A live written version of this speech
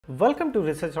Welcome to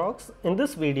Research Rocks. In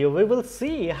this video, we will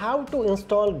see how to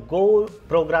install Go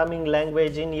programming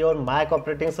language in your Mac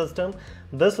operating system.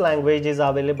 This language is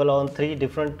available on 3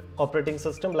 different operating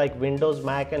systems like Windows,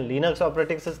 Mac and Linux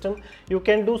operating system. You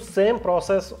can do same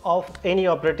process of any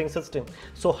operating system.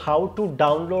 So how to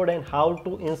download and how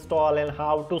to install and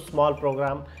how to small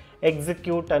program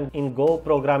execute and in Go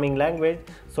programming language.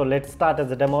 So let's start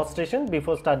as a demonstration.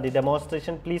 Before start the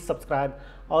demonstration, please subscribe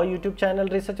our YouTube channel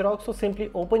Research Rocks. So simply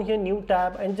open here new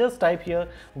tab and just type here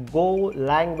Go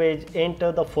language,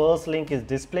 enter the first link is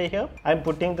display here. I'm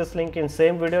putting this link in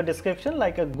same video description.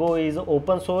 Like a Go is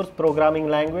open source programming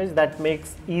language that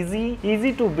makes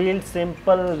easy to build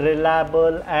simple,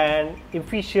 reliable and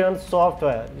efficient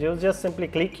software. You just simply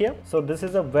click here. So this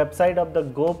is a website of the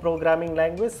Go programming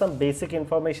language. Some basic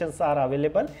informations are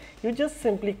available. You just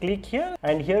simply click here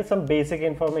and here some basic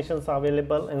informations are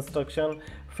available, instruction,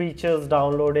 features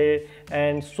downloaded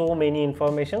and so many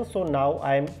information. So now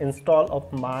I am install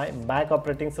of my Mac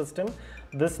operating system,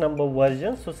 this number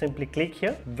version. So simply click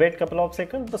here, wait couple of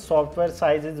seconds. The software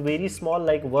size is very small,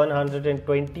 like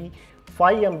 125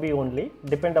 MB only,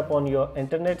 depend upon your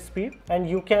internet speed, and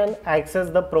you can access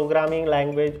the programming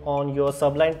language on your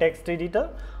Sublime text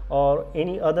editor or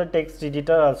any other text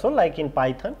editor also, like in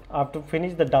Python. After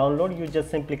finish the download, you just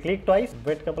simply click twice,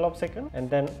 wait couple of seconds and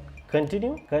then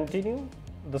continue.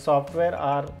 The software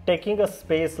are taking a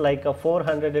space like a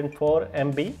 404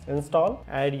 MB. Install,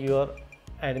 add your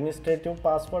administrative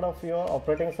password of your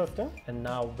operating system and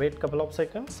now wait couple of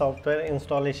seconds. Software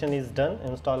installation is done.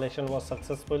 Installation was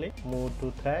successfully. Move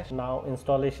to thrash. Now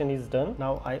installation is done.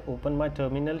 Now I open my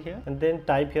terminal here and then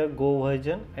type here Go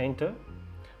version, enter.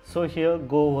 So here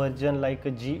Go version like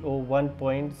a GO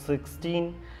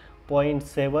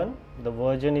 1.16.7, the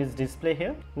version is display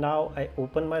here. Now I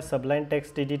open my Sublime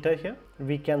text editor here.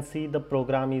 We can see the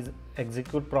program is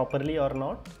execute properly or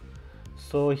not.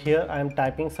 So here I am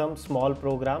typing some small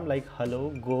program like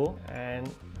hello Go and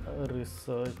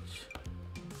research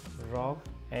rock,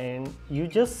 and you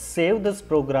just save this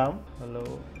program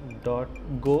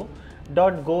hello.go.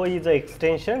 .go is an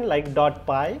extension like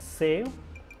 .py, save,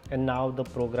 and now the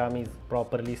program is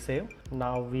properly saved.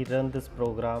 Now we run this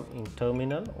program in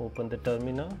terminal. Open the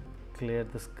terminal, clear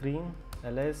the screen,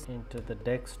 ls, enter the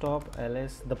desktop,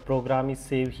 ls. The program is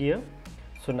saved here.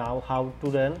 So now how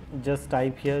to run? Just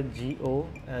type here go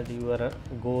as your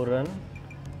go run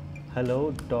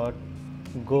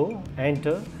hello.go,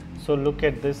 enter. So look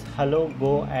at this, hello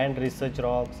Go and Research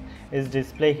Rocks is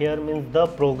display here, means the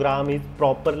program is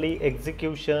properly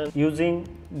execution using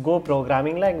Go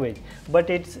programming language, but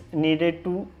it's needed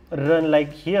to run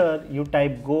like here. You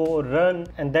type Go run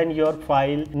and then your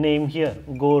file name here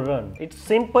Go run. It's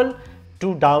simple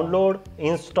to download,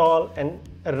 install and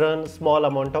run small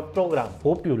amount of program.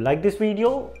 Hope you like this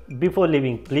video. Before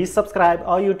leaving, please subscribe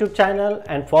our YouTube channel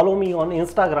and follow me on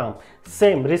Instagram,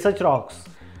 same Research Rocks.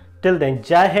 Till then,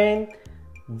 Jai Hind,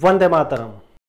 Vande Mataram.